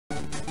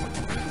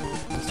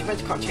too bad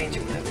you can't change it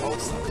with that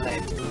old stuff,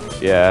 name.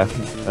 Yeah,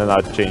 and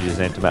I'd change his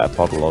name to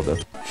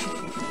Metapodlogger.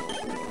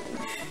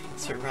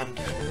 So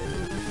random.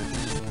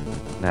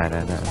 No.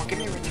 Come on, give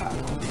me a retard.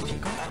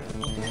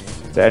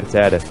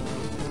 Dead.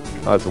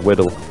 Oh, it's a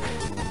Whittle.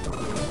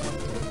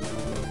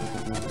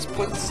 This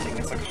poison sting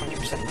is like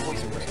 100%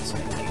 poison rate or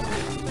something.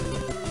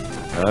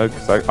 No,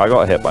 because I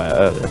got hit by it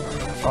earlier.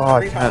 Oh,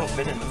 I can't.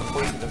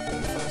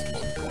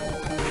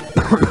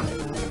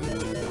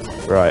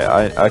 Right,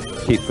 I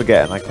keep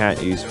forgetting I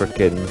can't use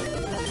frickin'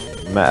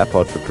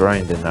 Metapod for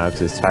grinding now because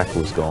his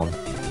tackle's gone.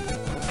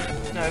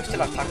 No,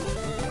 still have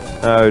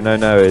tackle.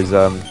 No, his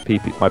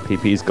PP, my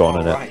PP's gone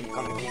in right, it. you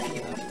got no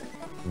PP left.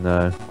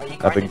 No. Well, you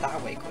grinded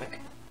that way quick.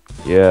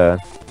 Yeah.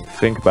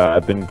 Think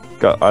about it,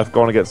 I've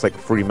gone against like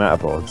 3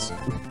 Metapods.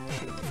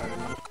 Fair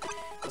enough.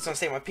 I was gonna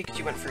say, my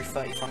Pikachu went through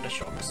 30 Thunder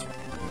Shocks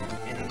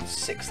in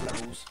 6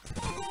 levels.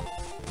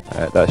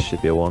 Alright, that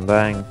should be a 1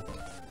 bang.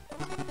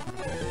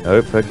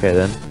 Nope, okay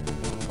then.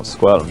 I'll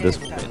Squirtle and just...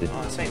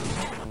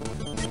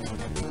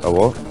 Oh,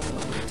 what?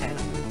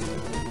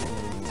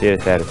 Tear,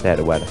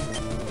 weather.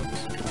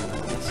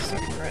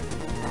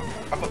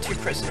 I've got 2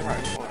 crits in a row.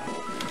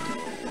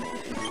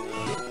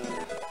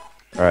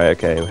 Alright,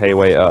 okay. Hey,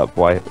 wait up.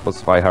 Why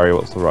hurry?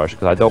 What's the rush?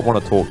 Because I don't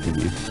want to talk to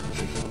you.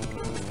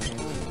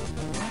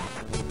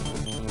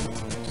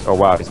 Oh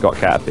wow, he's got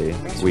Caterpie.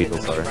 Weedle,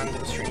 sorry.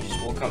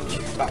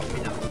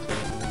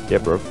 Yeah,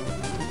 bro.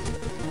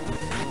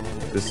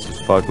 This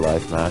is bug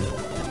life, man.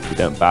 If you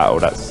don't battle,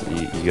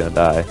 you're gonna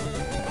die.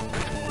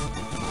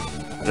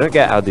 I don't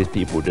get how these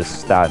people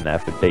just stand there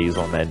for days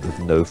on end with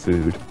no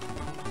food.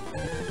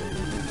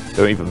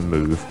 Don't even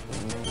move.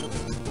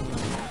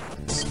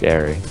 It's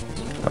scary.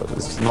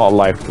 It's not a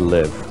life to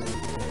live.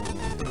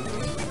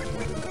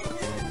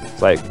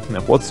 It's like,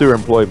 what's your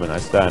employment? I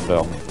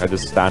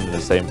just stand in the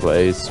same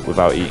place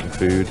without eating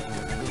food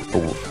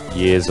for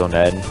years on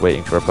end,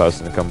 waiting for a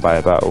person to come by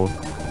a battle.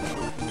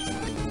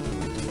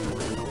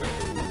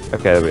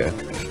 Okay, there we go.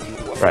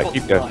 Right,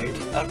 keep going.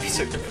 That'd be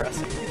so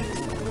depressing.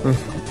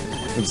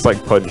 It's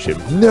like punch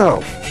him.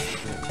 No!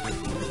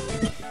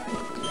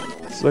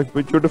 It's like,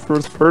 but you're the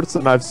first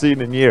person I've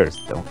seen in years.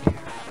 Don't care.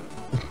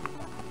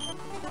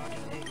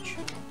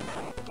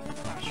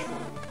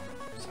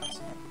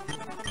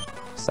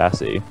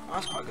 Sassy. Oh,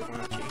 that's quite a good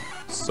one, actually.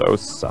 So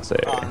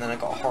sassy. Oh, and then I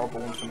got a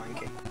horrible one for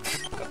Mankey.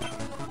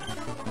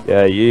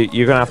 Yeah,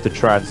 you're gonna have to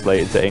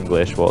translate into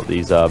English what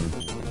these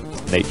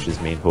natures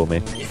mean for me.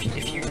 If you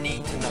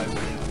need to know what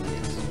it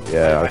is.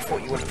 Yeah. I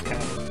thought you would have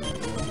cared.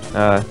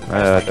 I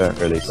don't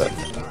really, but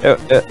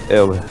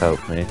it'll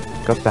help me.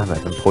 God damn it,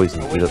 I've been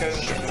poisoned. I would go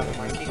and get another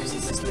Mankey because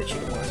this is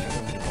literally the worst thing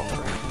I could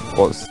have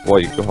got.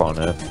 What you got on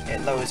it?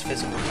 It lowers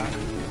physical attack.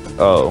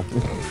 Oh.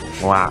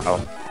 Wow.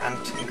 And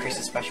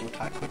increases special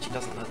attack, which he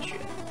doesn't let you.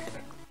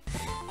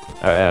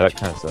 Oh yeah, that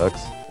kind of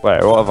sucks.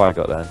 Wait, what have I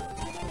got then?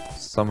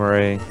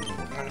 Summary. I'm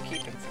gonna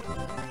keep him for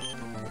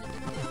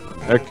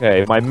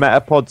Okay, my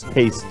Metapod's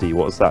hasty.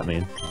 What does that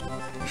mean?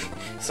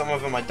 Some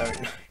of them I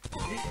don't know.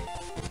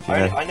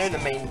 Yeah. I know the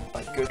main,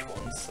 like, good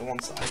ones, the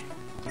ones that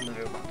I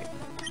know about it.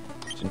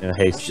 Do you know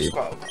hasty?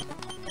 Oh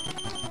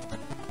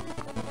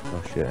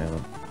shit, hang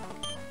on.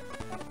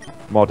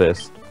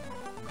 Modest.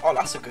 Oh,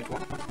 that's a good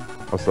one.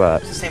 What's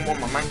that? It's the same one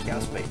my Mankey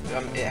has, but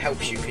it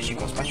helps you because you've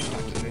got special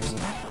attacking moves.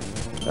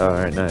 Oh,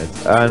 alright,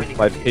 nice. And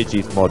my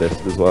Pidgey's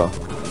modest as well.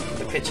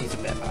 The Pidgey's a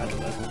bit bad,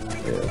 but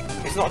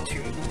yeah. It's not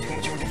too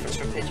much of a difference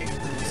for Pidgey,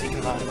 because you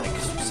can learn like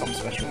some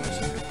special moves.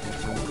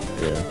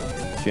 Yeah.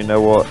 Do you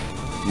know what?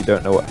 You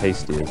don't know what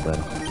hasty is then?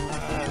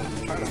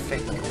 I'm trying to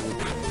think.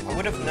 I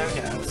would have known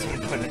it at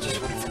some point, I just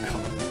would have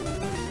forgotten.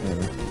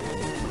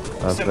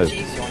 It's so much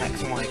easier on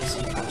X and Y because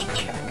you can actually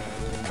check.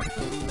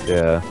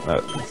 Yeah,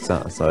 that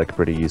sounds like a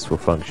pretty useful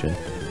function.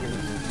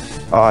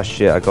 Oh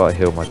shit, I gotta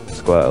heal my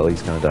Squirtle,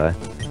 he's gonna die.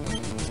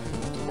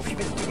 What have you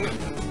been doing?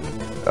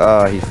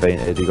 Ah, he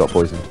fainted, he got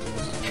poisoned.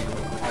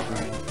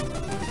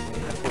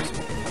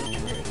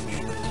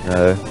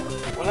 No.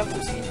 What level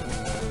is he?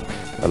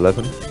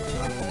 11?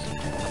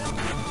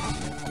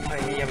 Oh,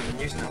 you haven't been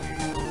using that.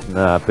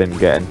 Nah, I've been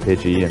getting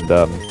Pidgey and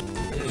Just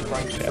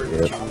grinding through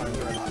the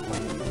Charmander at that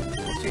point.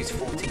 So he's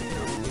 14 now.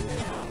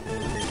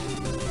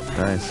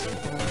 nice.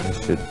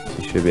 You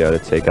should be able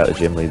to take out the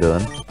gym leader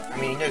then. I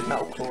mean, he knows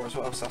Metal Claw as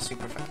well, so that's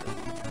super effective.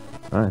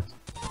 Nice.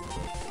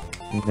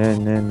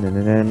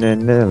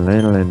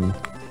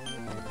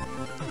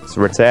 It's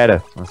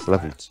Rattata. That's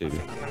level 2.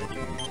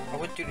 I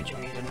would do the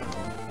gym leader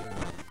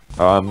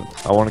now.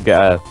 I want to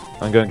get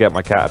I'm going to get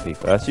my Caterpie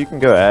first. You can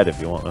go ahead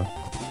if you want to.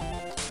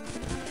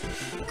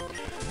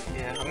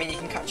 Yeah, I mean, you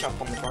can catch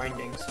up on the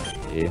grinding, so...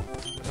 Yeah.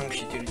 As long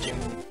as you do the gym.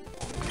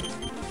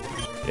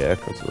 Yeah,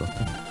 of course I will.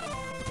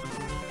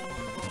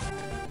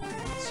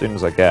 As soon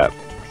as I get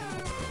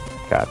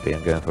Caterpie,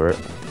 I'm going for it.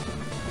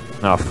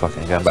 Oh fuck,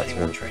 I'm going back to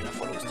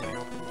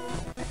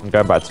I'm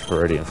going back to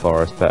Viridian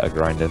Forest, better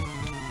grinding.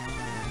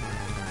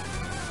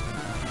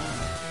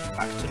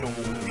 Back to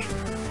normal motion.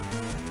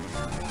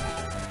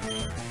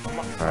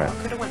 Alright. I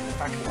could have went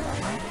back and got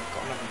another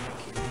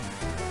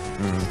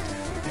monkey.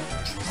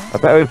 I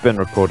bet we've been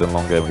recording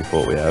longer than we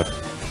thought we had.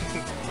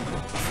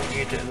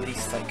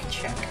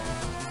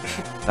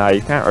 Nah,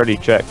 you can't really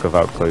check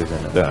without closing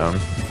it down.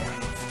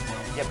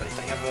 Yeah, but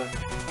don't you have a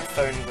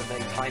phone with a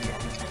timer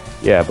on it?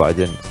 Yeah, but I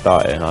didn't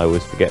start it, and I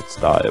always forget to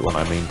start it when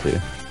I mean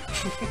to.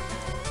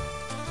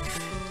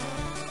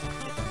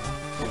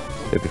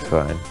 It'll be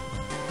fine.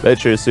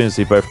 Literally, as soon as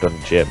we both done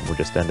the gym, we'll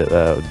just end it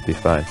there. It'll be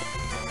fine.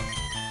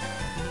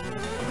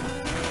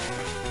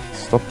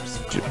 Stop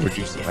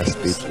reducing my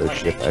speed to those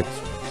shitbags.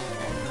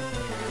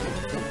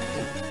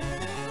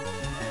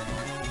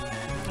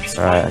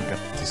 Alright, I'm going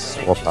to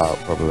swap out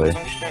probably. As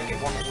long as you don't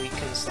get one that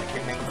weakens like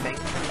your main thing,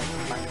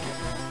 like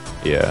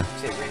Yeah.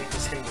 so it really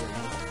does hinder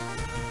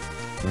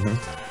it.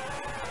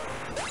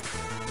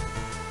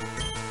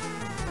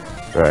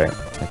 Right,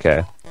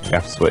 okay. I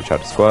have to switch out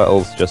to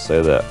Squirtles just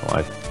so that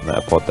my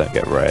Metapod don't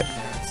get wrecked.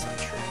 That's not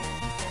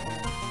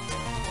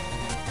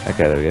true.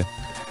 Okay, there we go.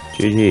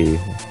 GG.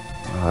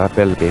 Oh, that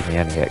barely gave me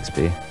any XP.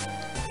 Okay.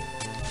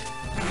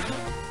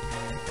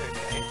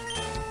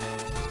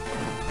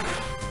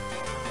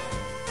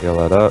 Heal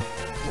that up.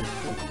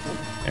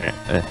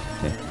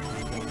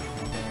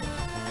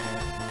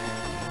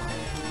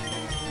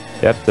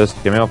 Yep,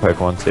 just give me my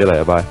Pokemon. See you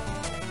later, bye.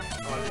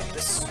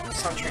 This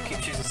Sandshrew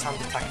keeps using sand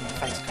attack and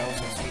defense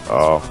curls on speed.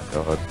 Oh,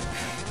 god.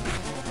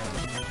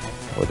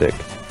 What a dick.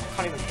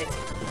 Can't even hit him.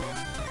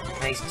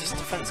 And he's just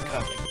defense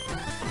curling.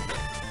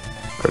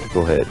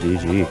 Critical hit,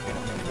 GG.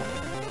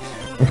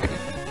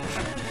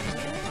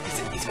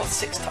 He's got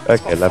 6 times. Okay,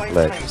 He's got level 5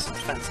 eight. times the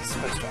defense he's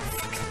supposed to have.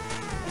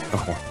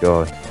 Oh my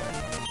god.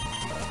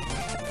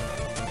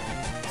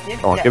 He's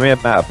nearly Come on, dead. give me a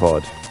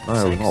Metapod. No,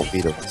 So not he's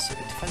Beetle.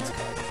 constantly defense curling.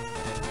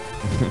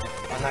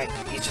 And like,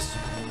 he's just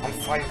on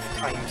 5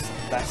 times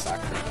less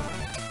accurate.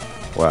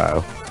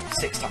 Wow.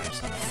 6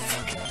 times.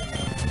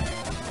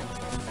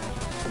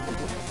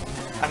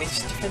 And he's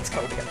just defense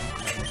curled again.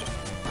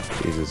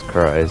 Jesus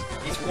Christ.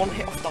 He's 1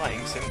 hit off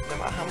dying, so no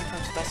matter how many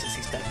times he does this,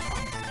 he's dead.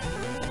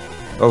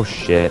 Oh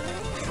shit.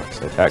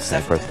 So accidentally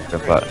 7. press the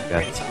jump Really, button again.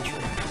 really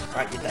Sandshrew.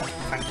 Right, you're dead.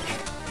 Thank you.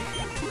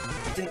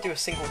 He didn't do a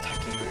single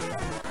attacking move.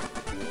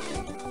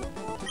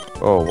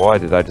 Oh, why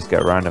did I just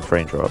get random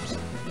frame drops? You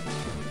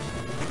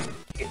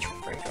get your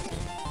frame drops.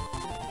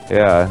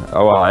 Yeah.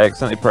 Oh well, I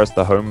accidentally pressed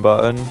the home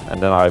button,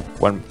 and then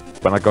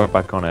when I got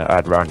back on it, I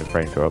had random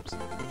frame drops.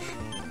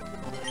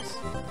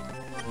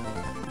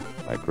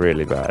 Like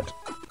really bad.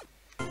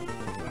 I'm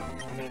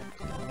gonna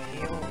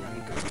heal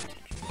and go.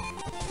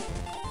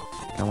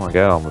 Come on,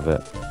 get on with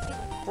it.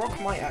 Rock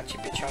might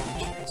actually be a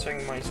challenge,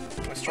 considering my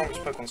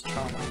strongest Pokemon's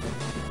Charmander.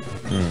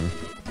 Hmm.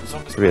 As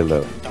long as Really I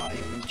low. don't die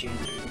and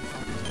Geodude.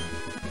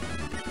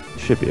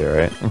 Should be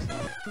alright.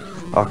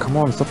 Oh come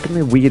on, stop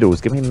giving me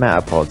Weedles. Give me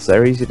Metapods.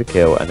 They're easy to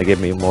kill, and they give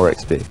me more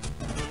XP.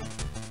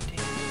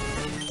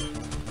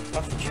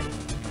 Love the tune.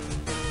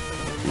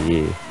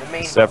 Yeah. The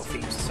main Except-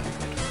 battle themes are so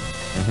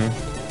good.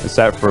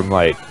 Except from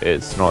like,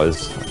 it's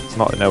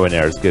not nowhere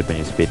near as good when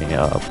you're speeding it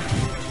up.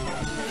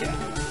 Yeah.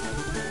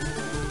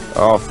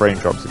 Oh, frame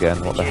drops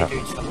again. What the hell?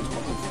 Geodude's double top.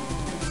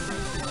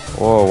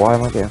 Whoa, why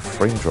am I getting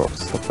frame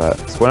drops? Stop that.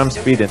 It's when I'm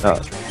speeding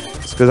up.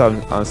 It's because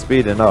I'm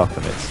speeding up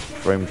and it's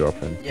frame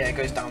dropping. Yeah, it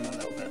goes down a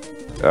little bit.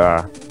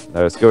 Ah,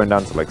 no, it's going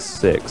down to like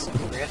 6.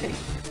 Really?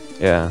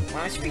 Yeah,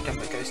 When I speed up,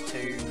 it goes to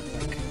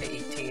like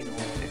 18 or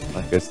 15.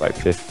 like it's like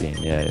 15,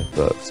 yeah,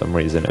 but for some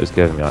reason it was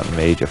giving me like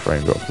major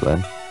frame drops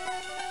then. Well,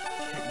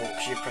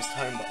 because you press the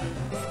home button.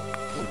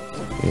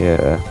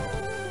 Yeah.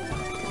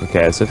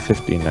 Okay, it's at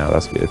 15 now,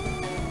 that's good.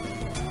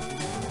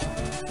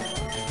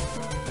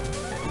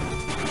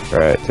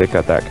 Alright, take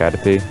out that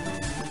Caterpie.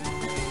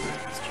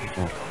 It's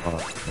Geodude. Oh,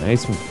 I need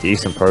some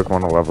decent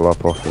Pokemon to level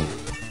up off of.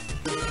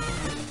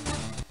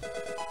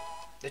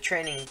 The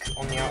training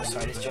on the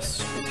outside is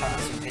just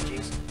Rattatas and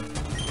Pidgeys.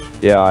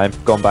 Yeah,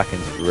 I've gone back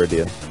into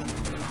Viridian.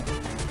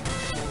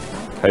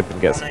 Hoping to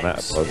get some Onix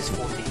is Metapods.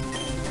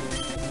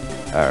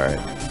 14. Alright.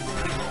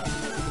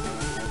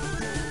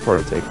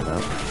 Probably take him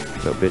out.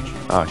 Little bitch.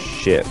 Ah,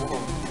 shit.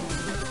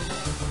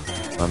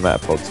 My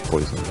Metapod's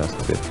poisoned, that's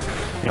not good.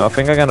 You know, I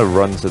think I'm gonna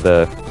run to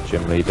the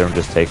gym leader and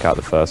just take out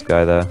the first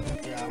guy there.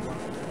 Yeah, I'm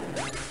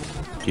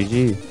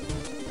GG.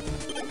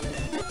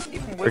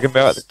 even We can with be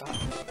out- the start.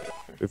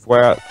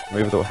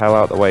 Move the hell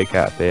out the way,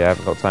 Caterpie. I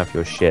haven't got time for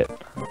your shit.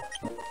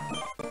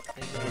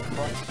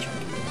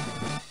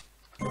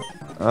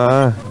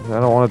 I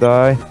don't want to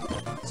die.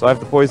 So I have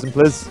the poison,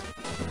 please.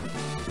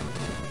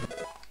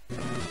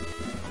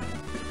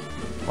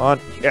 Come on.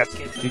 Yes.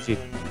 GG.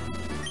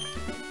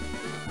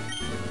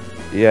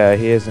 Yeah,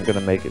 he isn't going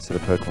to make it to the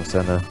Pokemon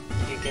Center.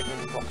 You give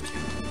him rock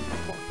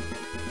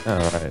to.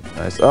 Alright,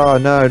 nice. Oh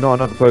no, not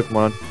another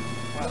Pokemon.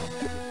 Well,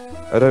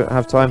 I don't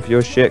have time for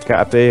your shit,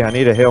 Caterpie. I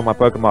need to heal my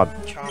Pokemon.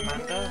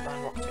 Charmander,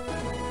 then rock to.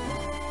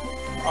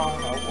 Oh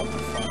no, what the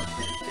fuck?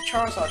 The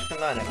Charizard can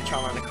learn it, but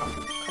Charmander can't. Come on.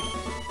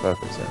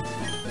 Perfect sense.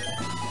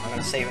 I'm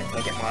gonna save it until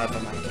I get my other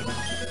Mankey.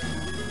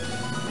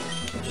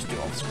 I'll just do it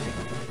off screen.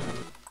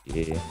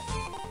 Yeah. Here.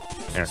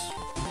 Just-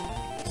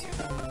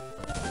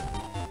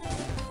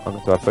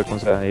 Welcome to our Pokemon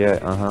Center. Yeah,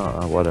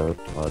 whatever.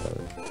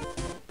 Whatever.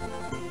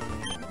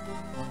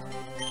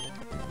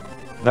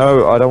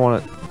 No, I don't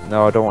want to.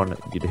 No, I don't want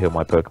you to heal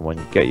my Pokemon.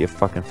 You get your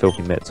fucking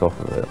filthy mitts off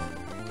of it.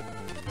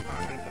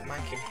 I'm gonna put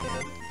Mankey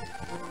here.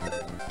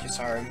 Just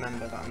so I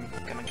remember that I'm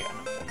gonna get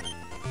another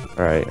one.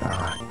 Alright,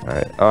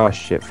 alright. Oh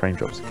shit, frame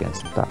drops again.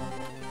 Stop that.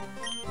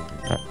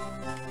 I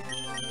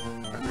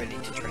really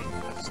need to train.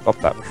 Stop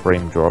that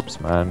frame drops,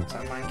 man. So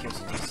Mankey was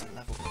a decent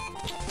level.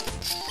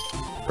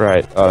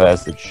 Right, oh,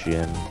 there's the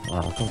gym.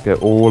 Oh, I can't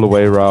get all the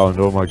way around.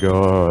 Oh my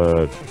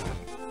god.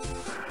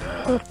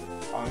 Oh,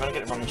 I'm gonna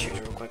get the running shoes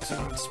real quick so I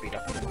don't have to speed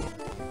up.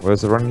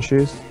 Where's the running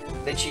shoes?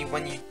 Literally,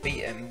 when you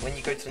beat him, when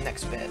you go to the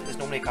next bit, there's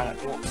normally a guy that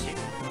blocks you.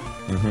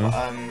 But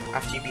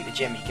after you beat the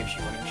gym, he gives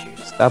you running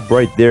shoes. Stop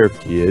right there,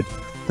 kid.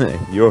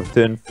 You're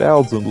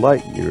 10,000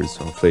 light years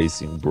from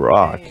facing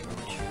Brock. Hey,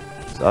 running shoes.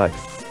 So I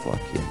fuck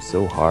him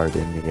so hard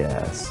in the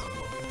ass.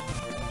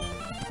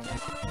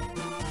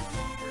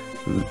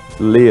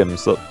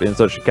 Liam's been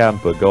such a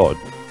camper, god.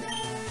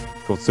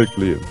 God sick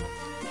Liam.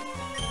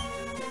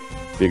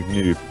 Big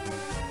noob.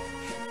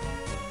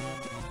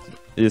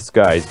 This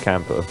guy's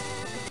camper.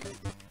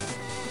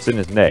 It's in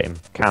his name,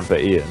 Camper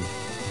Ian.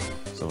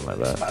 Something like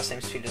It's that. about the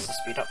same speed as the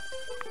speed up.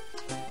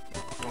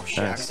 Oh shit,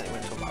 I Nice. accidentally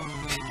went to a bubble.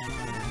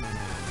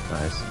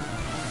 Nice.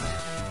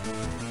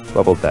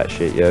 Bubbled that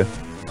shit, yo.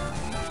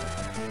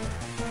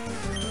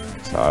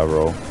 That's how I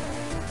roll.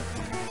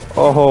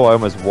 Oh, I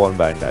almost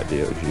one-banged that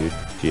Geo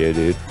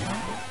dude.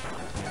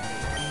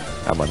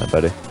 Come on then,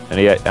 buddy. And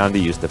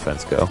he used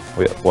defense go.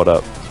 Wait, what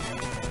up?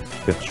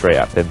 Been straight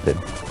at pimping.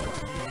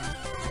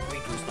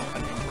 Weedle's not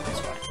gonna enjoy this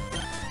fight.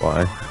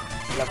 Why?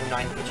 Level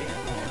 9 Pidgey.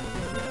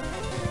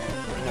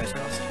 He knows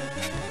best.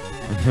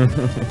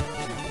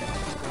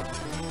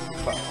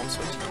 But on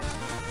Switch.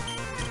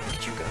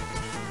 Did you go?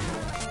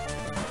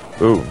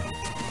 Boom.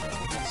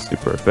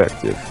 Super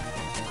effective.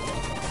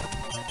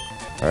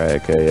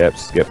 Alright, okay, yep,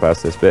 just get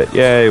past this bit.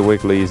 Yay,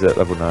 Wiggly's at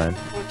level 9.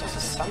 What does a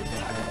sand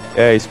attack?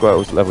 Yay,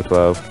 Squirtle's level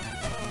 12.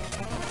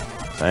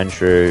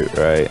 Andrew,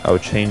 right, I'll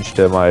change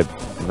to my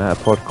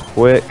Metapod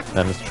quick,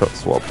 then let's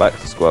swap back to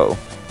Squirtle.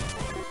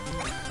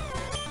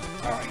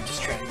 Alright,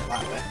 just training it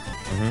that way.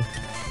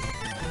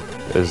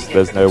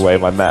 There's no way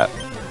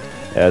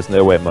there's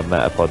no way my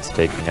Metapod's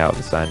taking out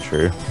the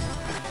Sandshrew.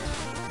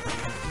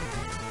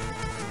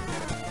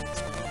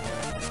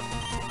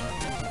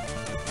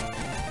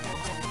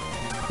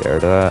 Get rid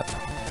of that.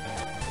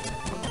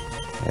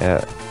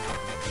 Yeah.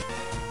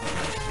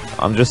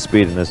 I'm just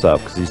speeding this up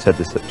because you said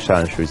this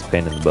Sandshrew a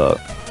pain in the butt.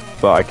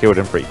 But I killed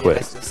him pretty quick.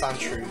 Yes, the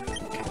Sandshrew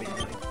can be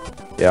annoying.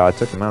 Yeah, I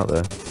took him out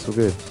there. It's all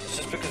good. It's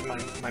just because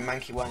my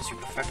Mankey weren't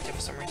super effective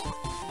for some reason.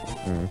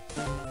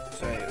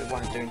 So it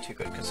wasn't doing too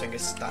good considering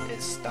his stack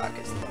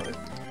is low.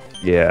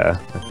 Yeah,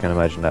 I can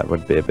imagine that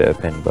would be a bit of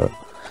a pain, but...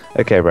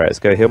 Okay, right, let's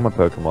go heal my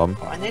Pokemon.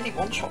 But I nearly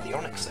one-shot the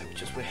Onyx though,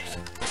 which is weird.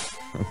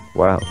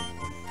 Wow.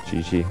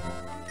 GG.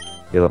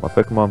 Heal up my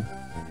Pokemon.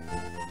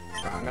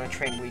 Right, I'm gonna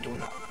train Weedle in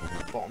that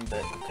bottom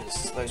bit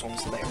because those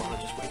ones later on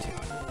are just way too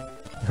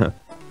high.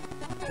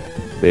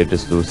 They're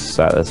just all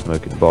sat there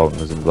smoking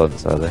bongs and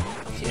blunts, are they?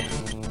 Yeah.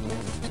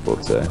 But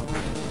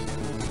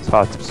it's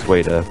hard to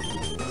persuade a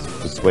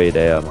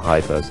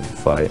high person to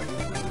fight.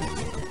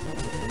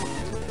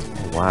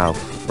 Wow,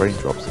 brain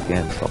drops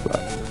again. Stop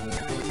that.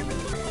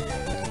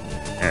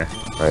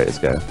 Right, let's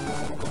go.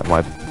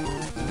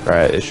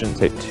 Right, it shouldn't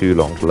take too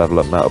long to level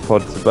up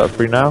Metapod to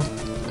Butterfree now.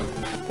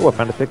 Oh, I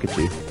found a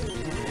Pikachu.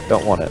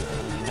 Don't want it. I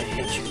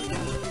hate you.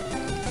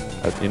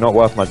 You're not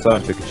worth my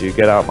time, Pikachu.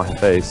 Get out of my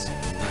face.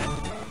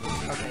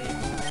 Okay.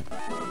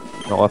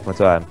 Not worth my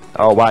time.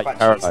 Oh wow, you Right,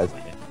 paralyzed jeez.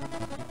 me.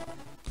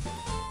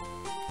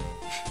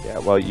 Yeah,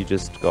 well, you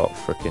just got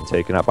freaking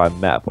taken out by a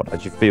Metapod.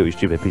 How'd you feel, you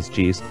stupid piece of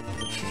cheese? So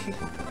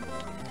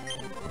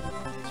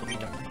we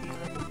don't.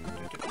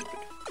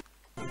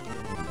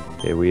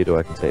 Okay, Weirdo,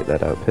 I can take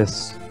that out.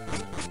 Piss.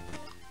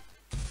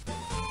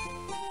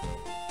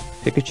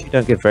 Pikachu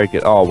don't get very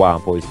good. Oh wow,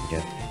 I'm poisoned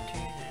again.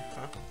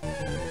 Huh?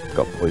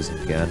 Got poisoned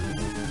again.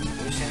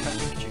 What are you saying about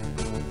Pikachu?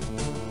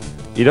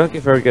 You don't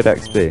get very good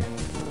XP.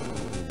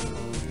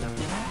 No.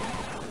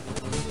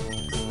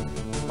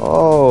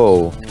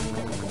 Oh, I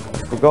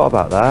forgot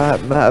about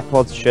that.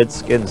 Metapod's shed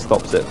skin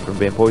stops it from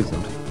being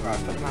poisoned. Right,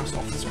 I've put the mouse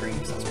off the screen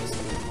because that's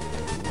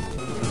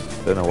supposed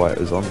to... Don't know why it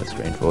was on the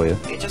screen for you.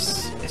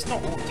 It's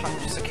not all the time,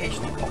 just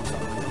occasionally pops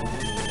up.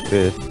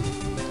 Good.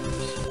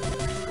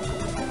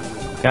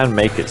 You can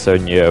make it so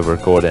when you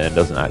record it, it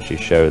doesn't actually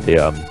show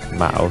the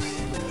mouse.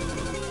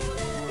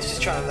 It's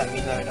just trying to let me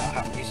know that I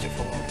haven't used it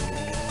for a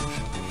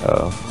while.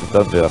 Oh,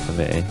 don't do that for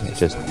me. It's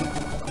just.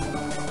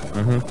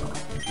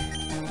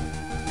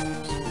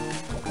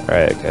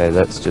 Right, okay,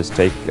 let's just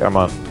take. Come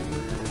on.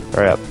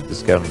 Hurry up,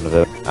 just get on with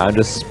it. I'm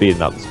just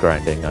speeding up this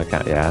grinding, I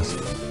can't be asked.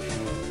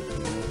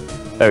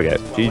 There we go,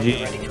 Well, when you're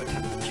GG. ready to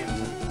attack the gym,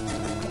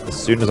 As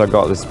soon as I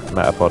got this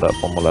Metapod up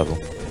on my level.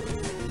 that's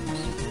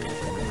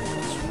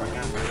right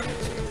now.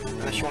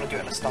 Unless you want to do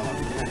it at the start of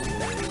the next.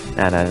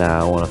 No, I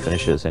want to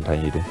finish it at the same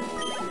time you do.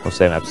 Or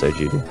same episode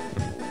you do.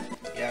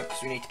 Yeah,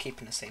 because we need to keep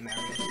in the same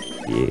areas.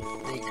 Yeah.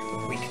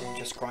 We can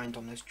just grind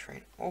on those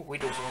train. Oh,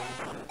 Weedle's on.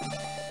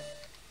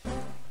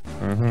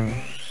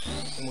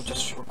 and we'll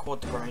just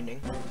record the grinding.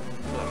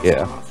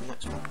 Yeah. The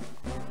next one.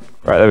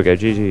 Right, there we go,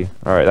 GG.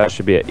 Alright, that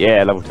should be it.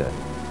 Yeah, level 10.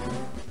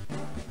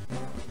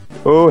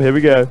 Oh, here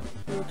we go.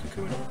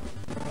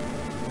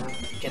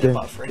 Get a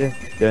butt free. Dun,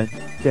 dun,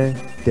 dun,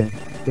 dun,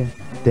 dun,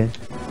 dun,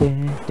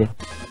 dun,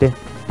 dun,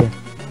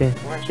 dun,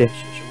 Or actually,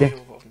 should we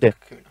all vote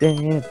for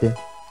Kakuna?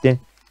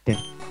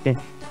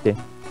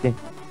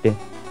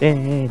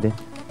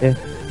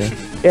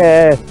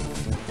 Yeah!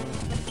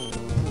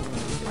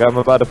 Got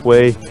my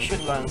butterfly. We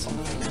should learn something.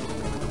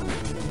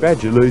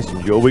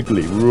 Congratulations, you're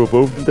wiggly. We're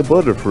evolved into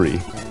butterfree.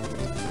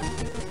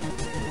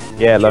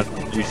 Yeah, learn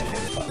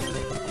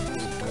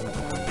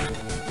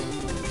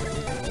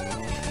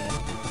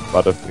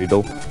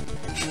Butterfreedle.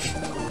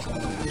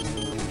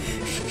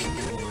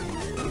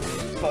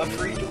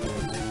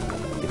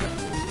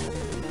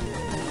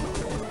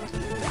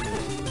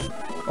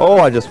 Oh,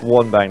 I just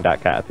one banged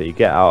that Caterpie.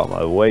 Get out of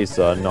my way,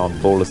 son. No, I'm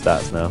baller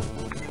stats now.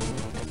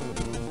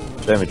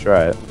 Let me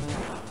try it.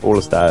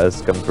 Baller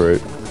status, come through.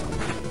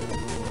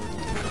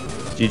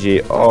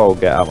 GG. Oh,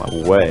 get out of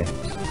my way.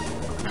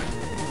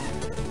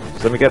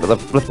 So let me get to the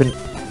flipping.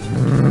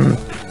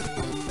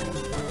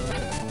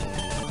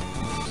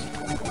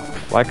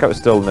 Like how it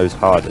still knows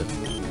harder.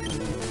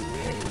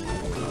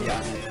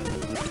 Yeah.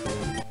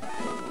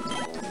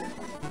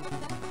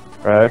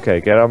 Right, okay,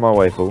 get out of my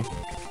way, fool.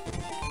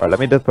 Right, let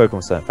me do the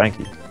Pokemon Center. Thank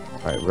you.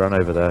 Right, run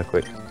over there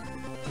quick.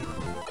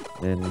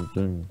 And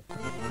boom.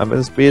 I'm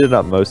gonna speed it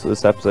up most of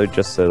this episode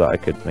just so that I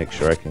could make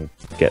sure I can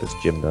get this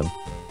gym done.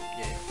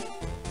 Yeah.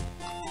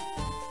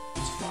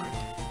 It's fine.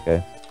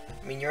 Okay.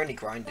 I mean, you're only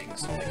grinding,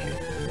 it's not like you're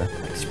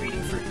like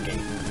speeding through the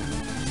game.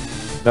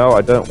 No,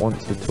 I don't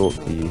want to talk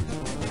to you.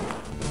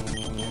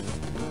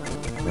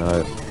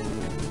 No.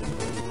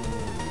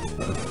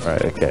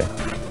 Right, okay.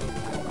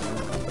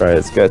 Right,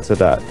 let's go to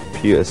that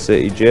Pewter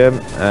City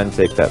gym and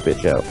take that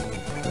bitch out.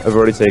 I've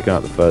already taken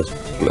out the first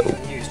little.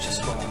 Use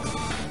just well.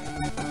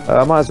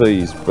 I might as well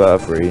use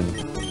Butterfree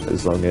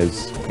as long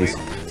as he's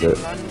the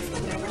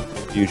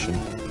fusion.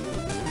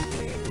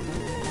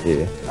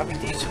 Yeah. I mean,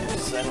 these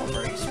ones, they're not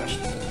very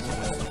special.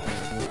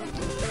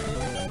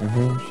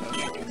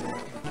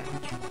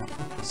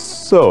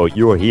 So,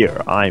 you're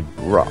here. I'm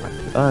Rock.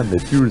 I'm the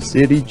Pewter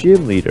City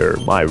gym leader.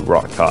 My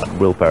rock hard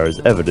willpower is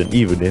evident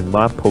even in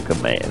my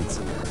Pokemons.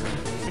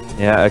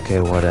 Yeah, okay,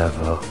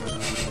 whatever.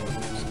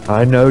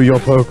 I know your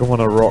Pokemon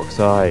are rock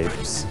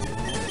types.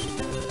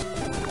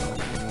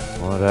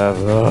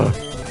 Whatever.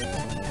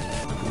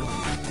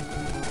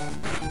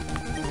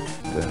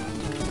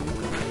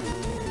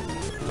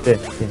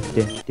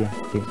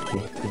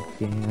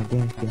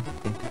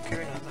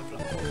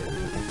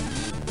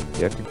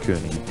 Yeah,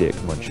 Kakuna, you dick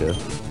muncher.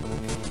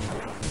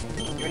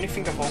 The only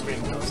thing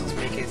evolving does is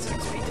make it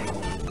speeding.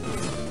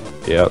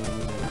 Yep.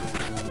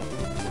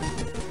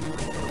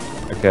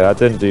 Okay, I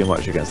didn't do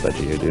much against that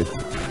Geodude.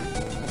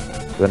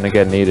 Then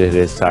again, needed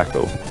his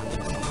tackle.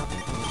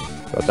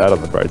 Got that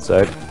on the bright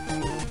side.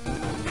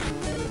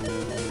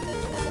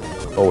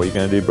 Oh, what are you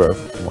gonna do, bro?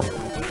 Come on.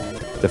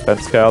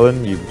 Defense,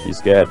 Carlin? You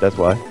scared, that's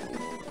why.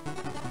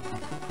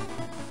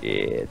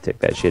 Yeah, take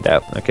that shit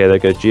out. Okay, there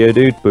goes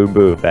Geodude. Boom,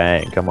 boom,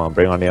 bang. Come on,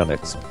 bring on the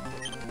Onyx.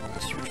 The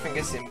stupid thing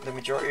is, the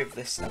majority of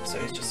this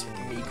episode is just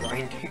me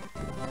grinding.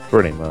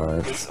 Pretty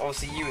much. Because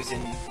obviously you was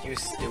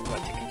still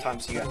taking time,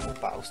 so you had more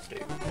battles to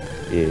do.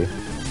 Yeah.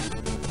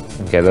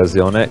 Okay, there's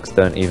the Onyx.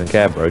 Don't even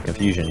care, bro.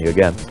 Confusion you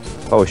again.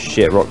 Oh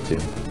shit, Rock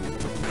Tomb.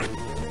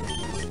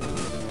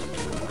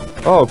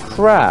 Oh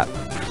crap!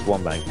 Just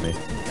one banged me.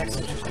 Next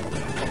one's just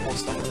got more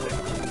stuff to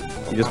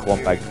do. You just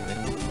one banged me.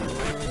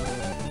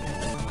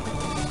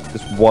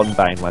 Just one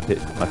banged my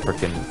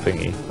freaking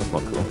thingy. That's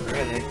not cool.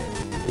 Really?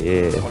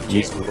 Yeah.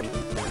 It's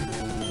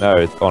No,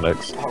 it's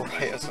Onyx. Oh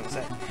right, I was gonna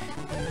say.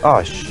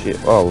 Oh shit.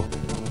 Oh,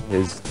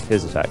 his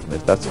attack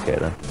missed. That's okay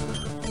then.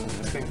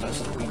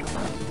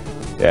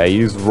 Yeah, I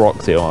used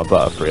Roxy on my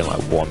Butterfree and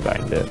like one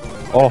banged it.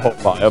 Oh,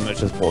 I almost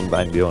just one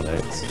banged the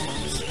Onyx.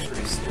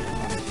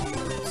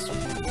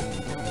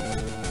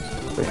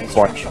 Wait,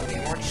 what?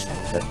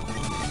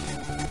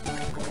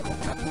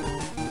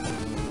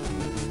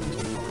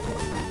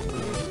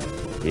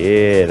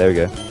 Yeah, there we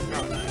go.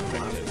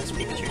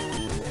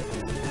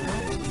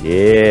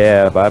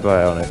 Yeah, bye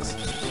bye Onyx.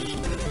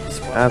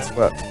 And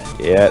Squirt.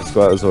 Yeah,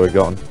 Squirtle's already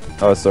gone.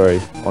 Oh, sorry,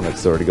 Onyx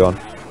is already gone.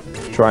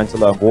 Trying to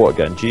learn Water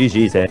Gun.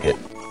 GG's hit it.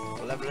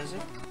 What level is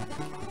it?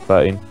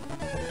 13.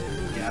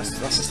 Yeah, that's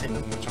the same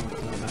level which I'm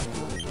looking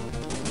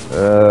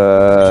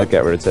at.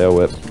 Get rid of Tail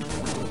Whip.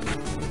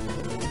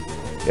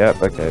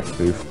 Yep, okay,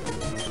 poof.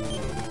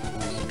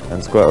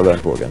 And Squirtle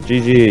learned Water Gun.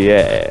 GG,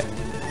 yeah.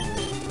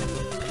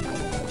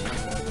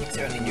 It's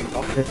the only new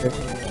gob.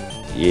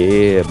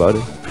 Yeah,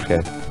 buddy.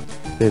 Okay.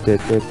 So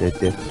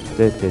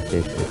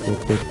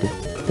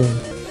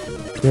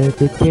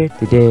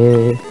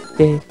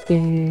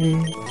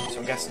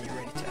I'm guessing you're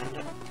ready to end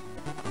it.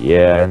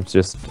 Yeah, I'm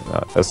just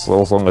as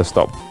long as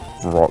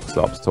Rock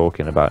stops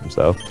talking about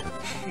himself.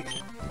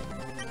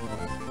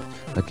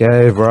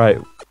 Okay, right.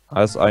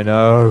 As I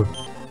know.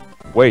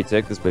 Wait,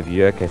 take this with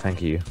you. Okay,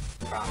 thank you.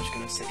 Right, I'm just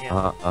gonna sit here.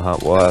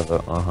 Whatever.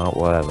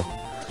 Whatever.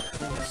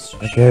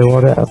 Okay,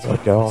 whatever, This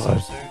God.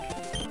 episode.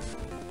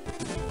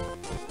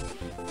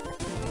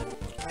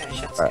 Yeah,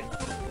 shit's Alright.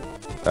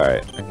 good.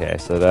 Alright, okay,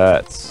 so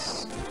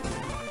that's...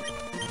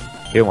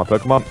 Heal my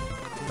Pokemon,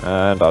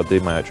 and I'll do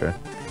my outro.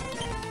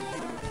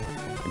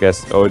 I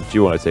guess, or do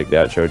you want to take the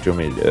outro? Do you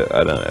want me to do it?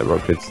 I don't know,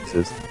 rock, paper,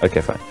 scissors.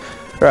 Okay, fine.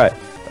 Right,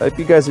 I hope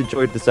you guys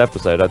enjoyed this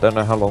episode. I don't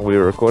know how long we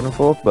were recording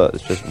for, but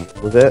it's just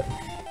with it.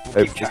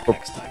 Hope Keep track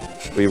next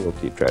time. we will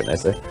keep track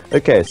next day.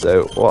 Okay,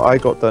 so what I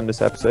got done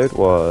this episode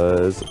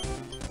was...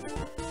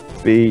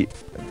 We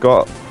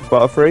got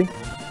Butterfree,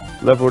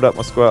 leveled up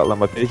my Squirtle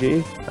and my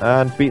Pidgey,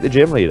 and beat the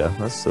gym leader.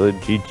 That's a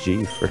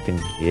GG, freaking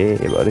yeah,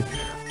 buddy.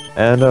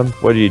 And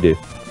what did you do?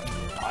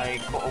 I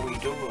got a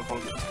Weedle,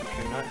 evolved it to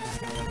Kakuna,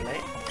 it's now level 8.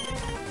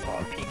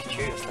 Got a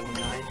Pikachu, it's level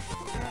 9.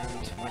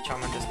 And my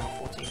Charmander's now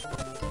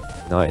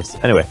 14. Nice.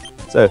 Anyway,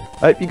 so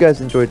I hope you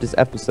guys enjoyed this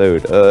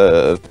episode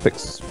of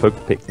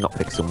not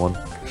Pixelmon,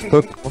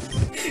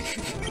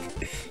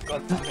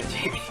 God damn it,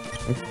 Jamie.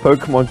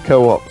 Pokemon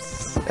Co-ops.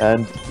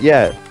 And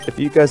yeah, if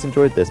you guys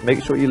enjoyed this,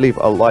 make sure you leave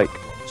a like,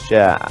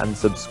 share, and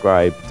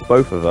subscribe to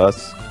both of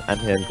us and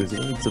him, because he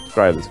needs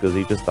subscribers because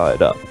he just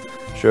started up.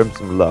 Show him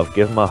some love,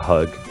 give him a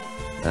hug,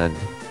 and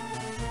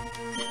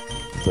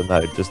I don't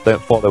know, just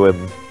don't follow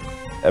him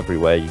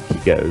everywhere he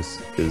goes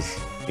because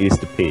he needs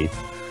to pee.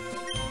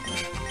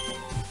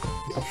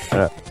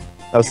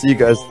 I'll see you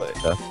guys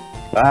later.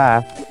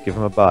 Bye. Give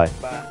him a bye.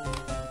 But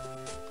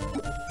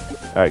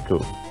Alright,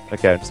 cool.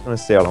 Okay, I'm just gonna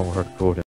see how long we're recording.